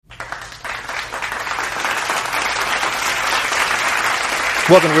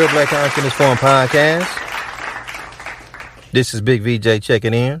Welcome to Real Black Consciousness Forum Podcast. This is Big VJ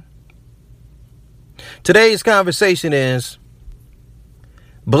checking in. Today's conversation is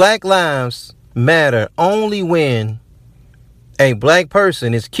Black lives matter only when a black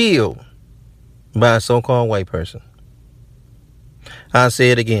person is killed by a so-called white person. I'll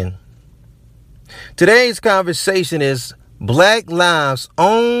say it again. Today's conversation is Black lives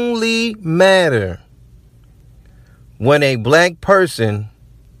only matter when a black person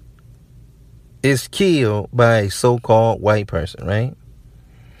is killed by a so-called white person, right?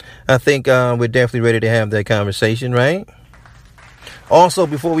 I think we're definitely ready to have that conversation, right? Also,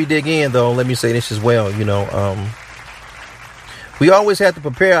 before we dig in, though, let me say this as well. We always have to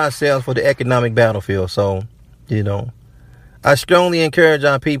prepare ourselves for the economic battlefield. So, I strongly encourage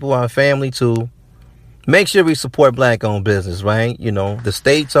our people, our family, to make sure we support black-owned business, right? The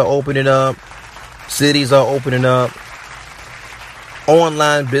states are opening up. Cities are opening up.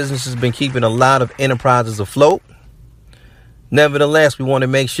 Online business has been keeping a lot of enterprises afloat. Nevertheless, we want to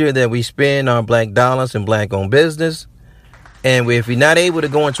make sure that we spend our black dollars in black-owned business. And if we're not able to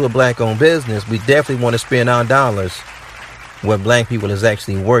go into a black-owned business, we definitely want to spend our dollars where black people is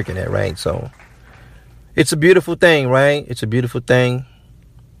actually working at, right? So it's a beautiful thing, right? It's a beautiful thing.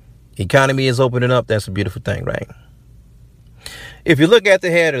 Economy is opening up. That's a beautiful thing, right? If you look at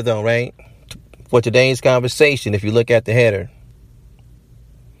the header, though, right, for today's conversation, if you look at the header,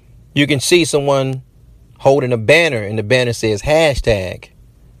 you can see someone holding a banner, and the banner says hashtag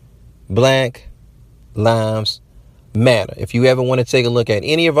Black Lives Matter. If you ever want to take a look at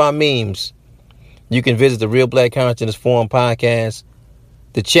any of our memes, you can visit the Real Black Consciousness Forum Podcast,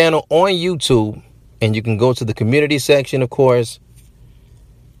 the channel on YouTube, and you can go to the community section, of course.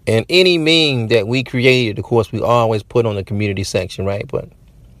 And any meme that we created, of course, we always put on the community section, right? But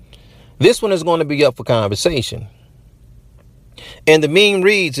this one is going to be up for conversation. And the meme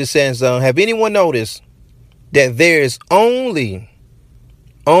reads, it says, have anyone noticed that there is only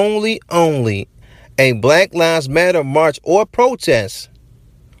a Black Lives Matter march or protest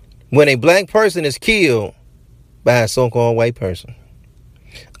when a black person is killed by a so-called white person?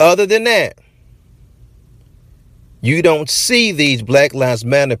 Other than that, you don't see these Black Lives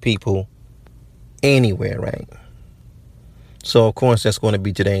Matter people anywhere, right? So, of course, that's going to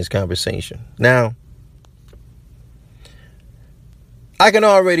be today's conversation. Now, I can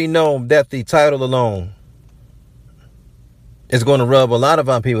already know that the title alone is going to rub a lot of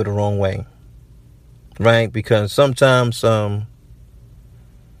our people the wrong way, right? Because sometimes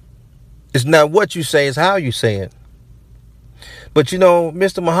it's not what you say, it's how you say it. But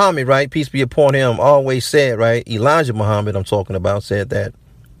Mr. Muhammad, right, peace be upon him, always said, right, Elijah Muhammad I'm talking about, said that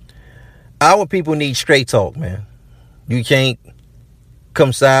our people need straight talk, man. You can't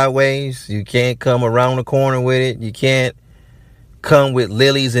come sideways. You can't come around the corner with it. You can't come with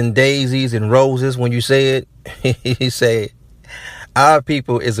lilies and daisies and roses when you say it. He said, our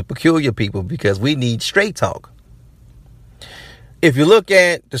people is a peculiar people because we need straight talk. If you look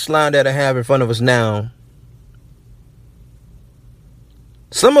at the slide that I have in front of us now,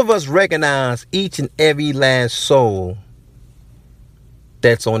 some of us recognize each and every last soul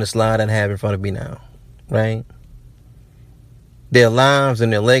that's on the slide that I have in front of me now, right? Their lives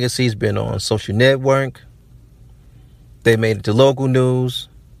and their legacies been on social network. They made it to local news.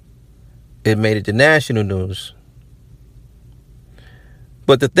 It made it to national news.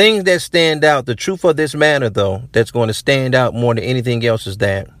 But the things that stand out, the truth of this matter, though, that's going to stand out more than anything else is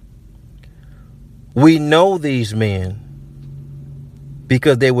that we know these men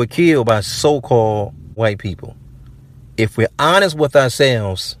because they were killed by so-called white people. If we're honest with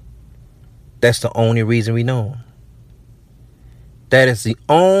ourselves, that's the only reason we know them. That is the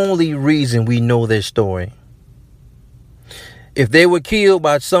only reason we know their story. If they were killed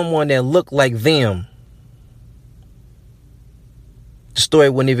by someone that looked like them, the story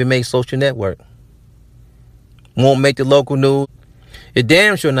wouldn't even make social network. Won't make the local news. It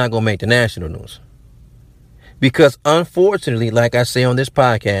damn sure not going to make the national news. Because unfortunately, like I say on this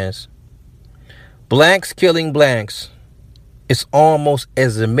podcast, blacks killing blacks is almost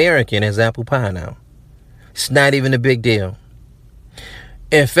as American as apple pie now. It's not even a big deal.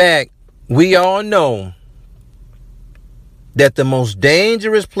 In fact, we all know that the most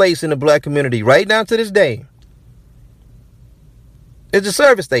dangerous place in the black community right now to this day is the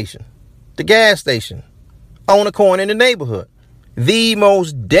service station, the gas station, on the corner in the neighborhood. The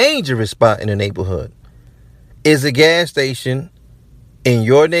most dangerous spot in the neighborhood is a gas station in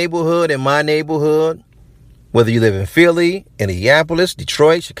your neighborhood, in my neighborhood, whether you live in Philly, Indianapolis,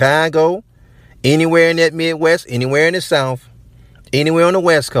 Detroit, Chicago, anywhere in that Midwest, anywhere in the South, anywhere on the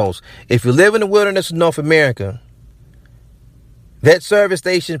West Coast. If you live in the wilderness of North America, That service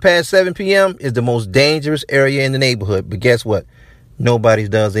station past 7 p.m. is the most dangerous area in the neighborhood. But guess what? Nobody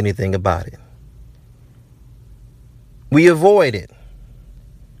does anything about it. We avoid it.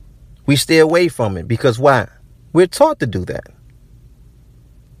 We stay away from it. Because why? We're taught to do that.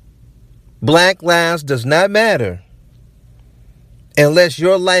 Black lives does not matter unless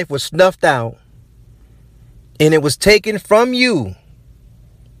your life was snuffed out and it was taken from you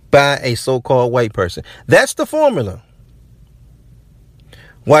by a so-called white person. That's the formula.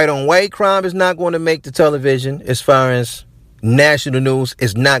 White on white crime is not going to make the television as far as national news.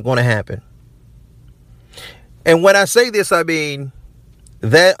 It's not going to happen. And when I say this, I mean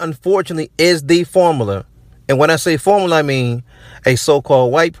that unfortunately is the formula. And when I say formula, I mean a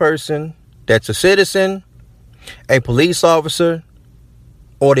so-called white person that's a citizen, a police officer,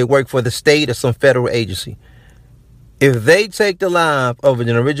 or they work for the state or some federal agency. If they take the life of an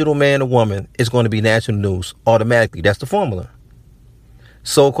original man or woman, it's going to be national news automatically. That's the formula.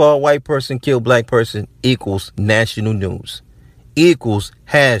 So-called white person killed black person equals national news, equals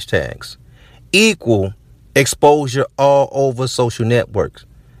hashtags, equal exposure all over social networks.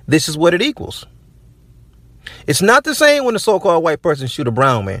 This is what it equals. It's not the same when a so-called white person shoot a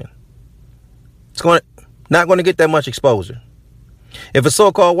brown man. It's not going to get that much exposure. If a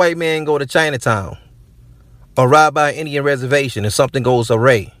so-called white man go to Chinatown or ride by an Indian reservation and something goes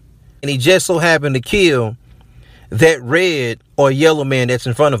awry, and he just so happened to kill that red or yellow man that's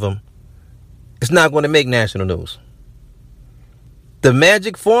in front of him, it's not going to make national news. The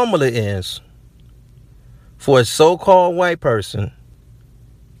magic formula is for a so-called white person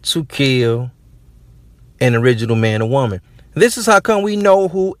to kill an original man or woman. This is how come we know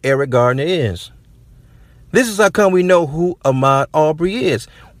who Eric Gardner is. This is how come we know who Ahmaud Arbery is.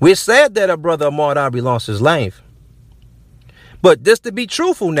 We're sad that our brother Ahmaud Arbery lost his life. But just to be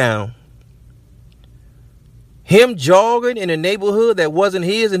truthful now, him jogging in a neighborhood that wasn't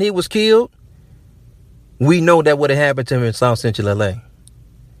his and he was killed, we know that would have happened to him in South Central LA.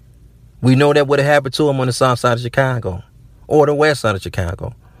 We know that would have happened to him on the south side of Chicago or the west side of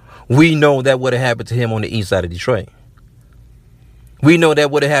Chicago. We know that would have happened to him on the east side of Detroit. We know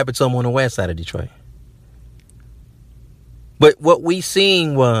that would have happened to him on the west side of Detroit. But what we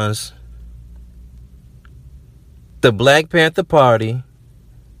seen was the Black Panther Party,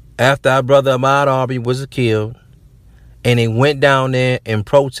 after our brother Ahmaud Arbery was killed, and they went down there and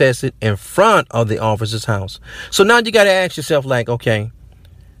protested in front of the officer's house. So now you got to ask yourself, like, okay,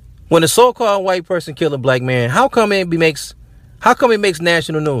 when a so-called white person kill a black man, how come it makes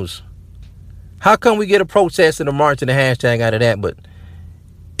national news? How come we get a protest and a march and a hashtag out of that, but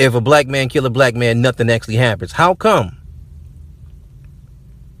if a black man kill a black man, nothing actually happens? How come?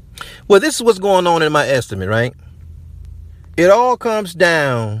 Well, this is what's going on in my estimate, right? It all comes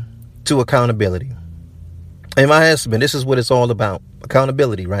down to accountability. In my estimate, this is what it's all about.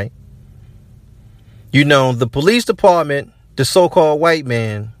 Accountability, right? You know, the police department, the so-called white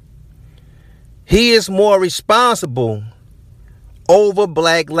man, he is more responsible over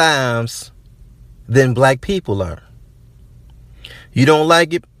black lives than black people are. You don't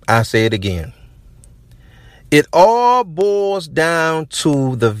like it? I say it again. It all boils down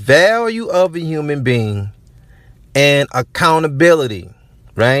to the value of a human being and accountability,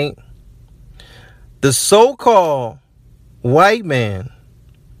 right? The so-called white man,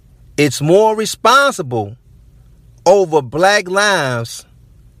 it's more responsible over black lives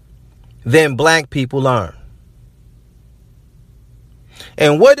than black people are.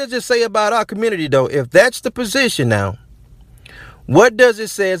 And what does it say about our community, though? If that's the position now, what does it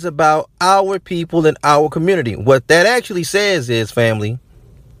say about our people and our community? What that actually says is, family,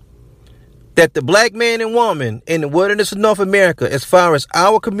 that the black man and woman in the wilderness of North America, as far as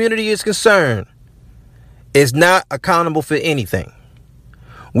our community is concerned, is not accountable for anything.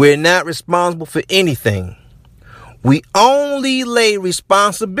 We're not responsible for anything. We only lay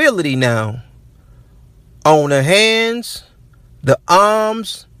responsibility now on the hands, the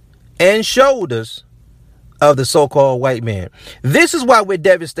arms, and shoulders of the so-called white man. This is why we're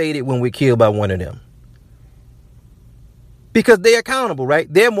devastated when we're killed by one of them. Because they're accountable,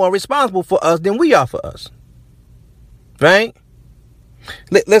 right? They're more responsible for us than we are for us. Right?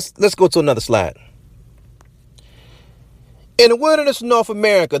 Let's go to another slide. In the wilderness of North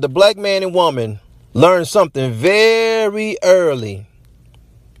America, the black man and woman learned something very early,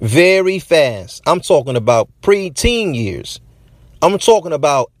 very fast. I'm talking about pre-teen years. I'm talking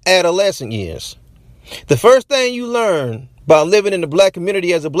about adolescent years. The first thing you learn about living in the black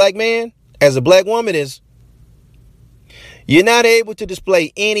community as a black man, as a black woman, is you're not able to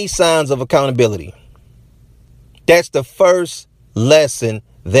display any signs of accountability. That's the first lesson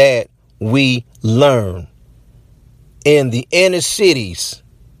that we learn. in the inner cities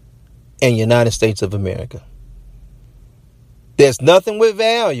in United States of America. There's nothing with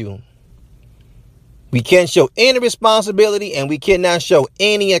value. We can't show any responsibility, and we cannot show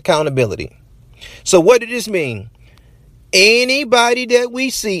any accountability. So what did this mean? Anybody that we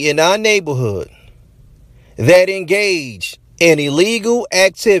see in our neighborhood that engage in illegal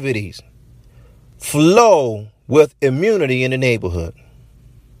activities flow with immunity in the neighborhood.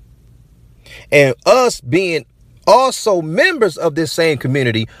 And us being also members of this same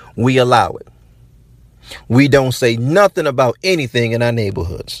community, we allow it. We don't say nothing about anything in our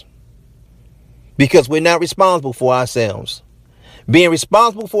neighborhoods because we're not responsible for ourselves. Being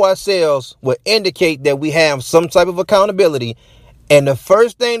responsible for ourselves will indicate that we have some type of accountability. And the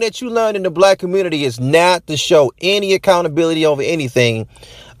first thing that you learn in the black community is not to show any accountability over anything.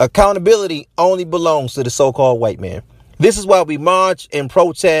 Accountability only belongs to the so-called white man. This is why we march and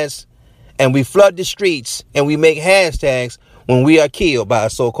protest and we flood the streets and we make hashtags when we are killed by a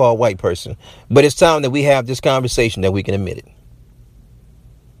so-called white person. But it's time that we have this conversation that we can admit it.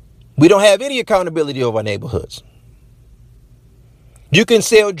 We don't have any accountability over our neighborhoods. You can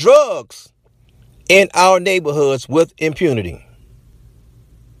sell drugs in our neighborhoods with impunity.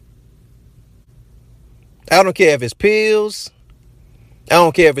 I don't care if it's pills. I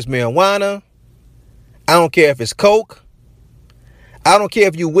don't care if it's marijuana. I don't care if it's coke. I don't care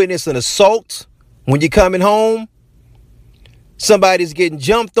if you witness an assault when you're coming home. Somebody's getting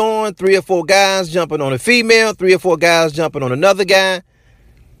jumped on, 3 or 4 guys jumping on a female, 3 or 4 guys jumping on another guy.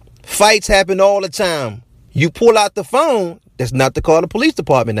 Fights happen all the time. You pull out the phone, that's not to call the police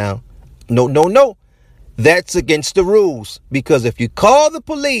department now. No. That's against the rules. Because if you call the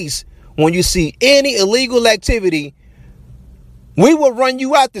police when you see any illegal activity, we will run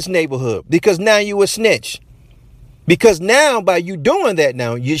you out this neighborhood because now you a snitch. Because now by you doing that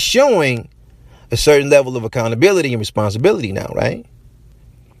now, you're showing a certain level of accountability and responsibility now, right?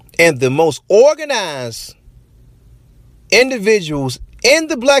 And the most organized individuals in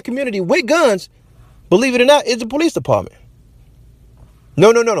the black community with guns, believe it or not, is the police department.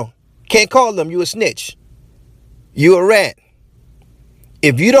 No. Can't call them. You a snitch. You a rat.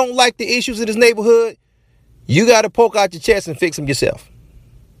 If you don't like the issues in this neighborhood, you got to poke out your chest and fix them yourself.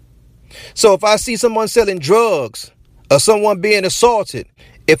 So if I see someone selling drugs or someone being assaulted,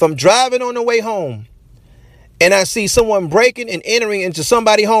 if I'm driving on the way home and I see someone breaking and entering into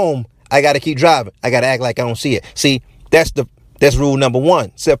somebody's home, I got to keep driving. I got to act like I don't see it. See, that's rule number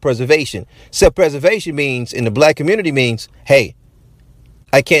 1, self-preservation. Self-preservation means, in the black community means, hey,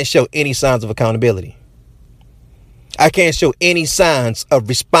 I can't show any signs of accountability. I can't show any signs of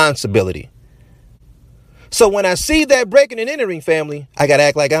responsibility. So when I see that breaking and entering, family, I got to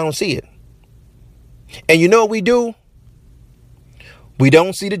act like I don't see it. And you know what we do? We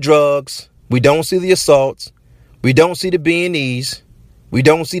don't see the drugs. We don't see the assaults. We don't see the B&Es. We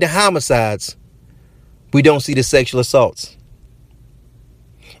don't see the homicides. We don't see the sexual assaults.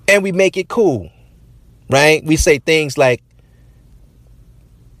 And we make it cool, right? We say things like,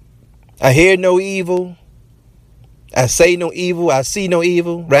 I hear no evil. I say no evil. I see no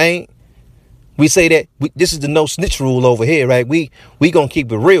evil, right? We say that this is the no snitch rule over here, right? We going to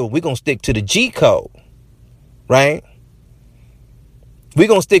keep it real. We going to stick to the G code, right? We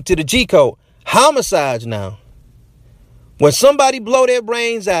going to stick to the G code. Homicides now. When somebody blow their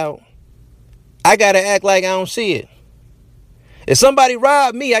brains out, I got to act like I don't see it. If somebody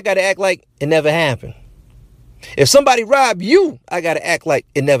robbed me, I got to act like it never happened. If somebody robbed you, I got to act like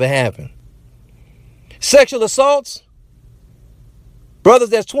it never happened. Sexual assaults, brothers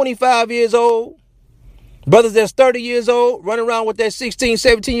that's 25 years old, brothers that's 30 years old, running around with that 16,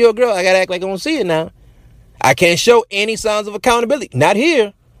 17-year-old girl, I got to act like I don't see it now. I can't show any signs of accountability. Not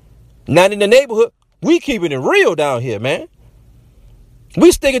here. Not in the neighborhood. We keeping it real down here, man.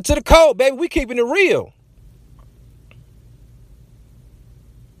 We sticking to the code, baby. We keeping it real.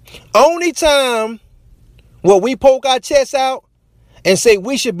 Only time where we poke our chests out and say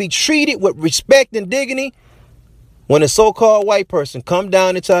we should be treated with respect and dignity when a so-called white person come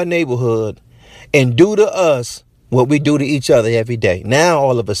down into our neighborhood and do to us what we do to each other every day. Now,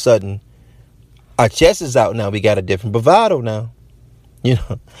 all of a sudden, our chest is out now. We got a different bravado now. You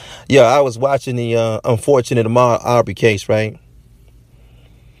know, I was watching the unfortunate Ahmaud Arbery case, right?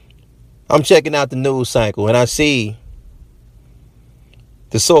 I'm checking out the news cycle and I see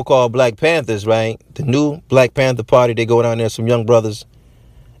the so-called Black Panthers, right? The new Black Panther Party, they go down there, some young brothers.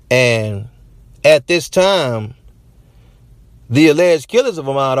 And at this time, the alleged killers of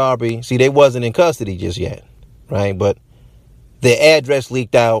Ahmaud Arbery, see, they wasn't in custody just yet, right? But their address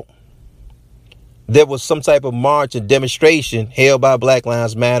leaked out. There was some type of march and demonstration held by Black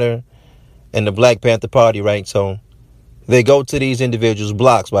Lives Matter and the Black Panther Party, right? So They go to these individuals'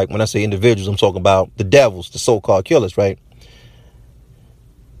 blocks. Like when I say individuals, I'm talking about the devils, the so-called killers, right?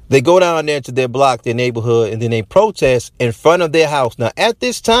 They go down there to their block, their neighborhood, and then they protest in front of their house. Now, at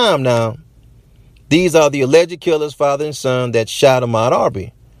this time now, these are the alleged killers, father and son, that shot Ahmaud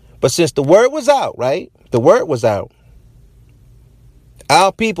Arbery. But since the word was out, right? The word was out.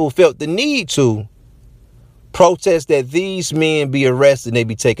 Our people felt the need to protest that these men be arrested and they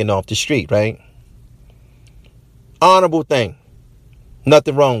be taken off the street, right? Honorable thing.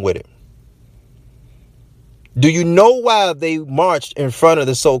 Nothing wrong with it. Do you know why they marched in front of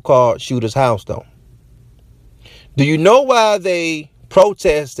the so-called shooter's house, though? Do you know why they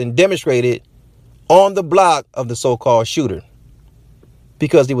protested and demonstrated on the block of the so-called shooter?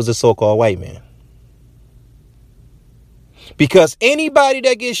 Because he was a so-called white man. Because anybody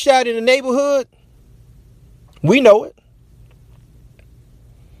that gets shot in the neighborhood, we know it.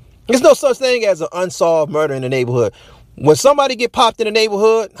 There's no such thing as an unsolved murder in the neighborhood. When somebody get popped in the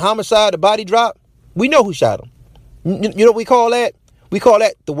neighborhood, homicide, the body drop, we know who shot him. You know what we call that? We call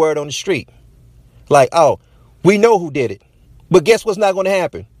that the word on the street. Like, oh, we know who did it. But guess what's not going to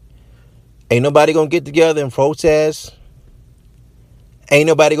happen? Ain't nobody going to get together and protest. Ain't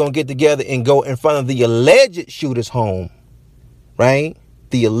nobody going to get together and go in front of the alleged shooter's home. Right?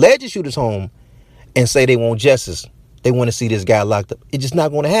 The alleged shooter's home and say they want justice. They want to see this guy locked up. It's just not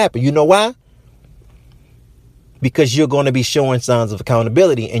going to happen. You know why? Because you're going to be showing signs of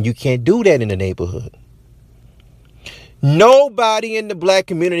accountability, and you can't do that in the neighborhood. Nobody in the black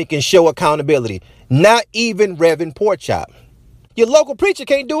community can show accountability. Not even Reverend Porkchop. Your local preacher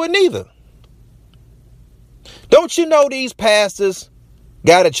can't do it neither. Don't you know these pastors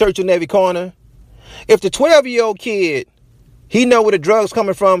got a church in every corner? If the 12-year-old kid, he know where the drugs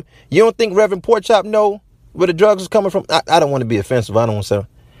coming from, you don't think Reverend Porkchop know where the drugs is coming from? I don't want to be offensive. I don't want to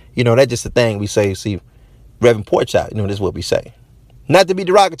say, that's just the thing we say. See, Reverend Porkchop, this is what we say. Not to be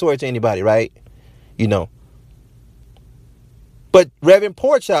derogatory to anybody, right? But Reverend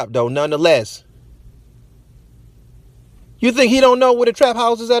Porkchop, though, nonetheless, you think he don't know where the trap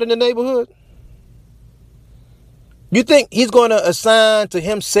house is at in the neighborhood? You think he's going to assign to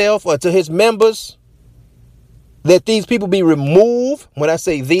himself or to his members that these people be removed? When I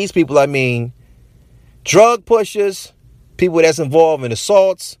say these people, I mean drug pushers, people that's involved in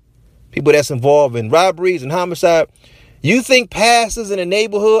assaults, people that's involved in robberies and homicide. You think pastors in the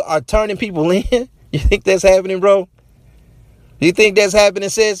neighborhood are turning people in? You think that's happening, bro? You think that's happening,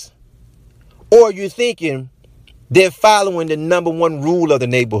 sis? Or you thinking they're following the number one rule of the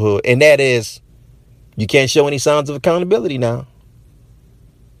neighborhood, and that is you can't show any signs of accountability now.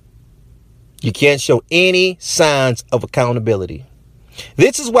 You can't show any signs of accountability.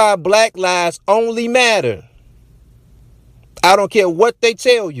 This is why black lives only matter. I don't care what they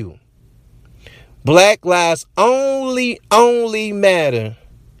tell you. Black lives only matter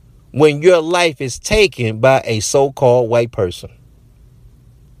when your life is taken by a so-called white person.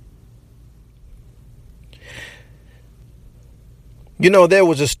 There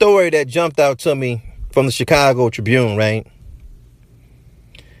was a story that jumped out to me from the Chicago Tribune, right?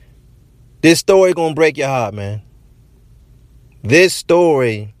 This story gonna break your heart, man. This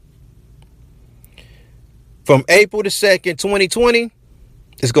story from April the 2nd, 2020,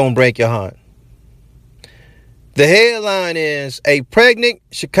 is gonna break your heart. The headline is, a pregnant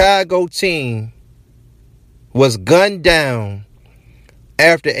Chicago teen was gunned down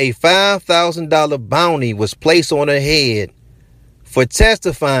after a $5,000 bounty was placed on her head for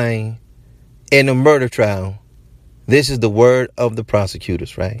testifying in a murder trial. This is the word of the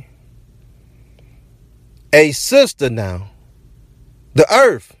prosecutors, right? A sister now, the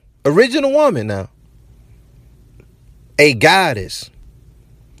earth, original woman now, a goddess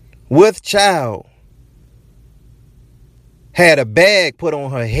with child, had a bag put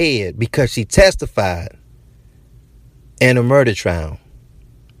on her head because she testified in a murder trial.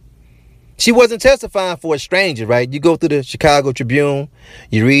 She wasn't testifying for a stranger, right? You go through the Chicago Tribune,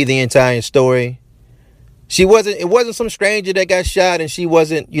 you read the entire story. It wasn't some stranger that got shot and she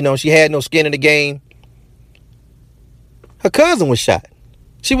wasn't, she had no skin in the game. Her cousin was shot.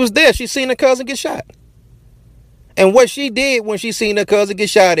 She was there. She seen her cousin get shot. And what she did when she seen her cousin get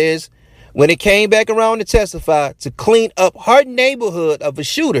shot is, when it came back around to testify, to clean up her neighborhood of a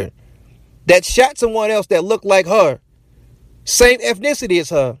shooter that shot someone else that looked like her, same ethnicity as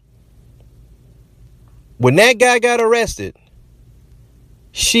her. When that guy got arrested,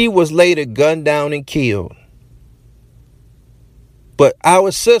 she was later gunned down and killed. But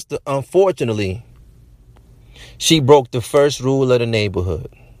our sister, unfortunately, she broke the first rule of the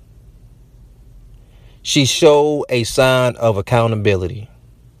neighborhood. She showed a sign of accountability.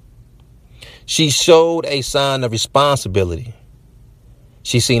 she showed a sign of responsibility.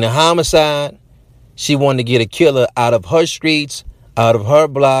 She seen a homicide. She wanted to get a killer out of her streets, out of her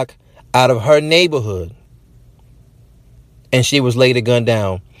block, out of her neighborhood. And she was later gunned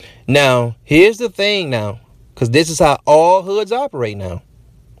down. Now, here's the thing now, because this is how all hoods operate now.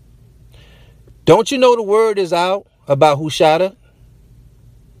 Don't you know the word is out about who shot her?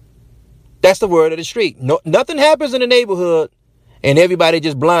 That's the word of the street. No, nothing happens in the neighborhood and everybody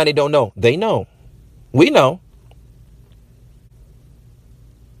just blind. They don't know. They know. We know.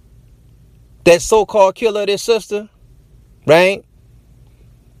 That so-called killer of their sister, right?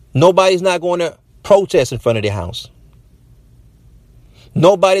 Nobody's not going to protest in front of their house.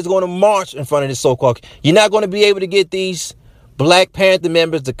 Nobody's going to march in front of this so-called. You're not going to be able to get these Black Panther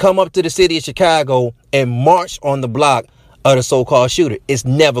members to come up to the city of Chicago and march on the block of the so-called shooter. It's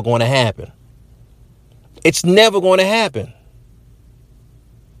never going to happen. It's never going to happen.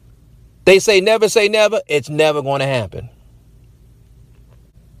 They say never say never. It's never going to happen.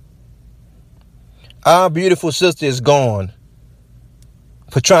 Our beautiful sister is gone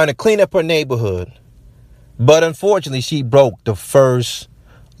for trying to clean up her neighborhood. But unfortunately, she broke the first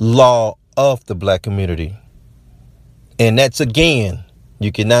law of the Black community. And that's, again,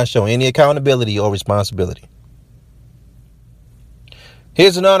 you cannot show any accountability or responsibility.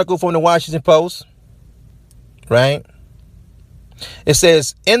 Here's an article from the Washington Post, right? It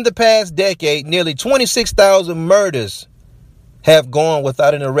says, in the past decade, nearly 26,000 murders have gone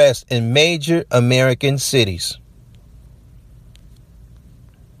without an arrest in major American cities.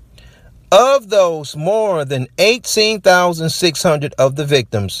 Of those, more than 18,600 of the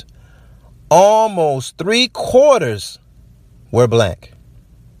victims, almost 3/4 were Black.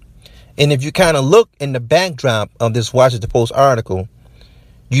 And if you kind of look in the backdrop of this Washington Post article,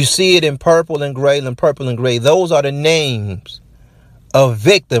 you see it in purple and gray and purple and gray. Those are the names of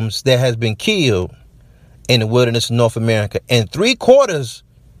victims that has been killed in the wilderness of North America. And 3/4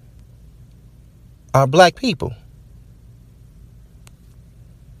 are Black people.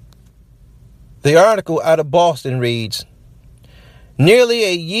 The article out of Boston reads, nearly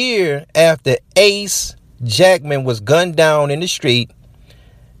a year after Ace Jackman was gunned down in the street,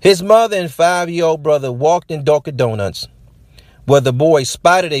 his mother and 5-year-old brother walked in Dunkin' Donuts, where the boy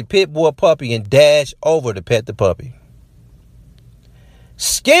spotted a pit bull puppy and dashed over to pet the puppy.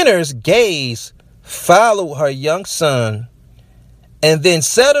 Skinner's gaze followed her young son and then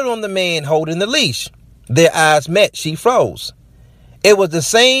settled on the man holding the leash. Their eyes met. She froze. It was the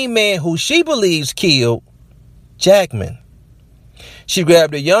same man who she believes killed Jackman. She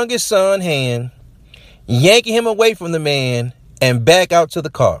grabbed her youngest son's hand, yanking him away from the man and back out to the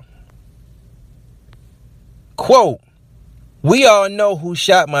car. Quote, we all know who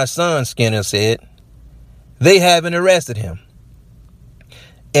shot my son, Skinner said. They haven't arrested him.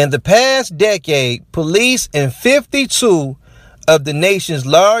 In the past decade, police in 52 of the nation's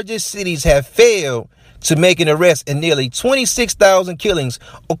largest cities have failed to make an arrest in nearly 26,000 killings,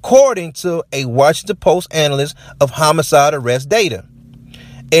 according to a Washington Post analyst of homicide arrest data.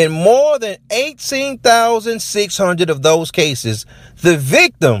 In more than 18,600 of those cases, the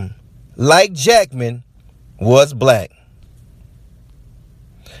victim, like Jackman, was Black.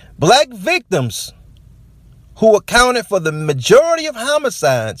 Black victims, who accounted for the majority of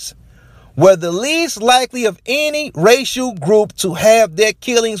homicides, were the least likely of any racial group to have their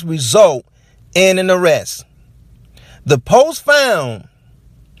killings result in an arrest. The Post found,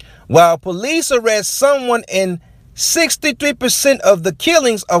 while police arrest someone in 63% of the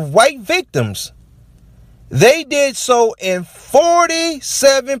killings of white victims, they did so in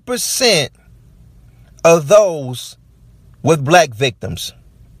 47% of those with Black victims.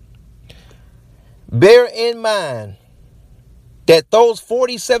 Bear in mind that those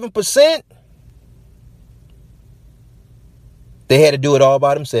 47%, they had to do it all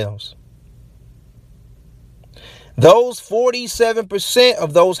by themselves. Those 47%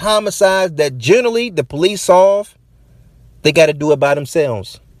 of those homicides that generally the police solve, they got to do it by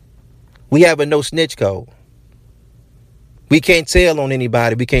themselves. We have a no snitch code. We can't tell on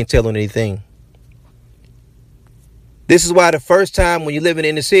anybody. We can't tell on anything. This is why the first time when you're living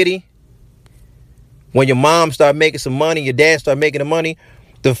in the city, when your mom start making some money, your dad start making the money,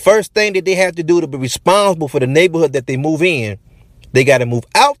 the first thing that they have to do to be responsible for the neighborhood that they move in, they got to move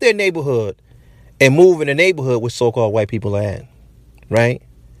out their neighborhood and move in the neighborhood where so-called white people are at, right?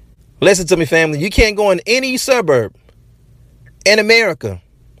 Listen to me, family. You can't go in any suburb in America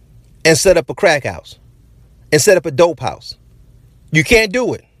and set up a crack house and set up a dope house. You can't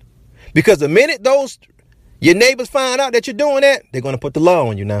do it. Because the minute your neighbors find out that you're doing that, they're going to put the law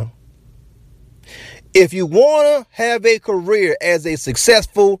on you now. If you want to have a career as a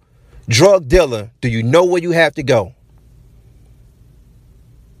successful drug dealer, do you know where you have to go?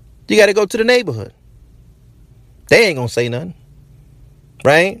 You got to go to the neighborhood. They ain't going to say nothing.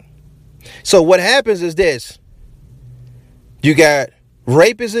 Right? So what happens is this. You got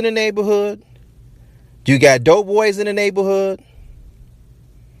rapists in the neighborhood. You got dope boys in the neighborhood.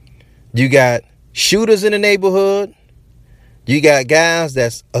 You got shooters in the neighborhood. You got guys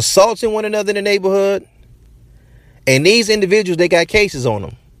that's assaulting one another in the neighborhood. And these individuals, they got cases on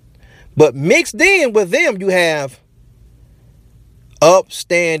them. But mixed in with them, you have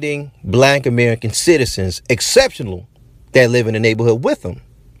upstanding Black American citizens, exceptional, that live in the neighborhood with them.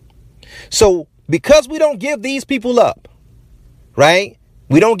 So because we don't give these people up, right?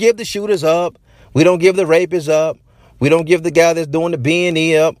 We don't give the shooters up. We don't give the rapists up. We don't give the guy that's doing the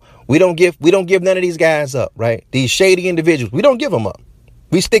B&E up. We don't give none of these guys up, right? These shady individuals. We don't give them up.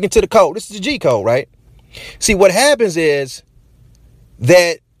 We sticking to the code. This is the G code, right? See, what happens is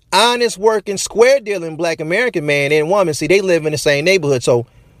that honest working, square dealing Black American man and woman, see, they live in the same neighborhood. So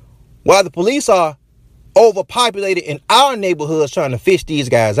while the police are overpopulated in our neighborhoods trying to fish these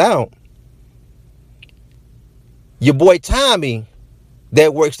guys out, your boy Tommy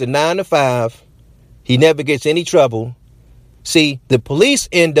that works the 9 to 5, he never gets any trouble. See, the police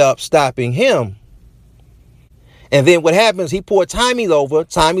end up stopping him. And then what happens, he poured Tommy over.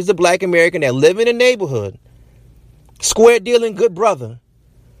 Tommy's the Black American that live in the neighborhood. Square dealing, good brother.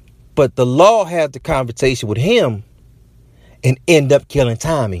 But the law had the conversation with him and end up killing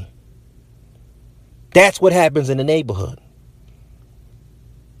Tommy. That's what happens in the neighborhood.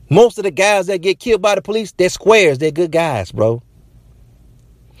 Most of the guys that get killed by the police, they're squares. They're good guys, bro.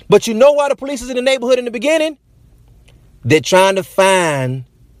 But you know why the police is in the neighborhood in the beginning? They're trying to find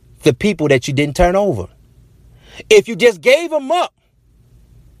the people that you didn't turn over. If you just gave them up,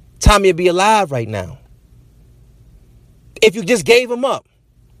 Tommy would be alive right now. If you just gave them up,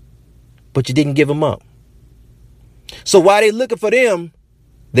 but you didn't give them up. So while they're looking for them,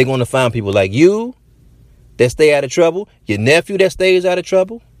 they're going to find people like you that stay out of trouble, your nephew that stays out of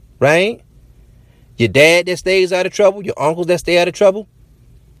trouble, right? Your dad that stays out of trouble, your uncles that stay out of trouble,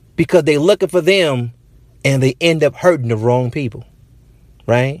 because they're looking for them and they end up hurting the wrong people,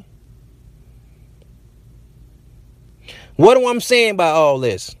 right? What am I saying by all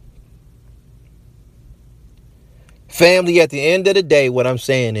this? Family, at the end of the day, what I'm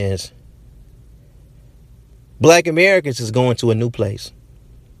saying is Black Americans is going to a new place.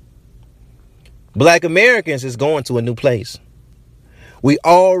 Black Americans is going to a new place. We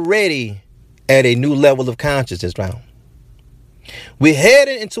already at a new level of consciousness now. We're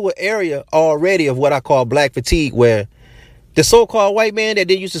heading into an area already of what I call black fatigue, where the so-called white man that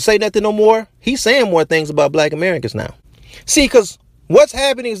didn't used to say nothing no more, he's saying more things about Black Americans now. See, because what's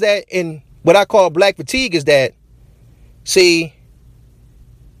happening is that in what I call black fatigue is that, see,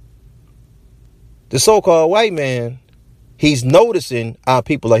 the so-called white man, he's noticing our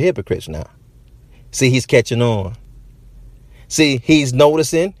people are hypocrites now. See, he's catching on. See, he's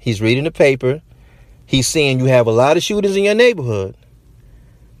noticing, he's reading the paper. He's seeing you have a lot of shooters in your neighborhood.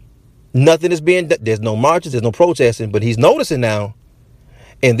 Nothing is being done. There's no marches, there's no protesting, but he's noticing now.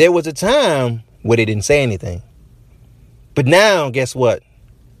 And there was a time where they didn't say anything. But now, guess what?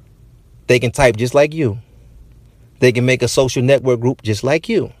 They can type just like you. They can make a social network group just like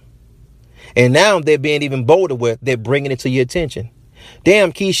you. And now they're being even bolder where they're bringing it to your attention.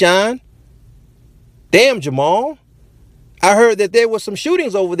 Damn, Keyshawn. Damn, Jamal. I heard that there was some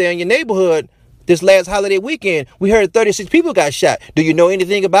shootings over there in your neighborhood this last holiday weekend. We heard 36 people got shot. Do you know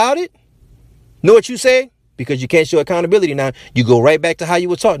anything about it? Know what you say? Because you can't show accountability now. You go right back to how you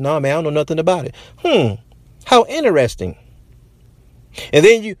were taught. No, man, I don't know nothing about it. How interesting. And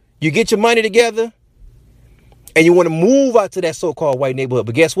then you get your money together and you want to move out to that so-called white neighborhood.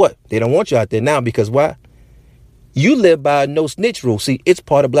 But guess what? They don't want you out there now because why? You live by a no snitch rule. See, it's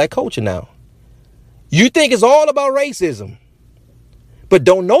part of black culture now. You think it's all about racism. But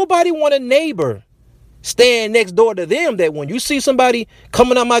don't nobody want a neighbor staying next door to them that when you see somebody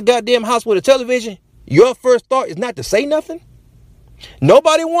coming out my goddamn house with a television, your first thought is not to say nothing?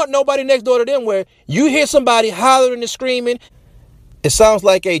 Nobody want nobody next door to them where you hear somebody hollering and screaming. It sounds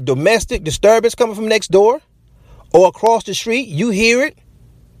like a domestic disturbance coming from next door or across the street. You hear it,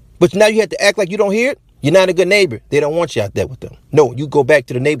 but now you have to act like you don't hear it. You're not a good neighbor. They don't want you out there with them. No, you go back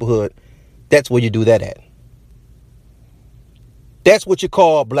to the neighborhood. That's where you do that at. That's what you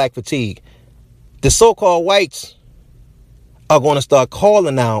call black fatigue. The so-called whites are going to start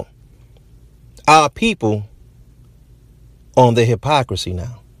calling out our people on their hypocrisy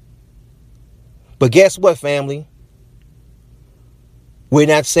now. But guess what, family? We're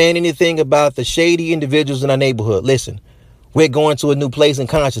not saying anything about the shady individuals in our neighborhood. Listen, We're going to a new place in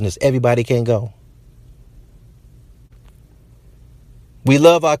consciousness. Everybody can go. We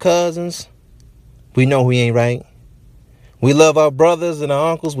love our cousins. We know we ain't right. We love our brothers and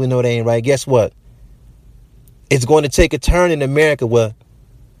our uncles. We know they ain't right. Guess what? It's going to take a turn in America where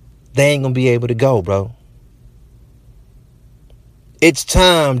they ain't going to be able to go, bro. It's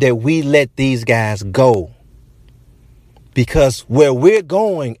time that we let these guys go. Because where we're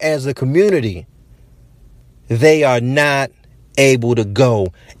going as a community, they are not able to go,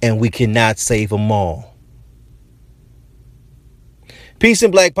 and we cannot save them all. Peace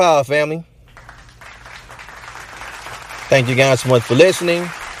and Black Power, family. Thank you guys so much for listening.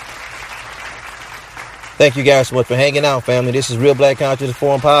 Thank you guys so much for hanging out, family. This is Real Black Consciousness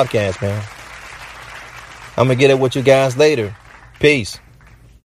Forum Podcast, man. I'm going to get it with you guys later. Peace.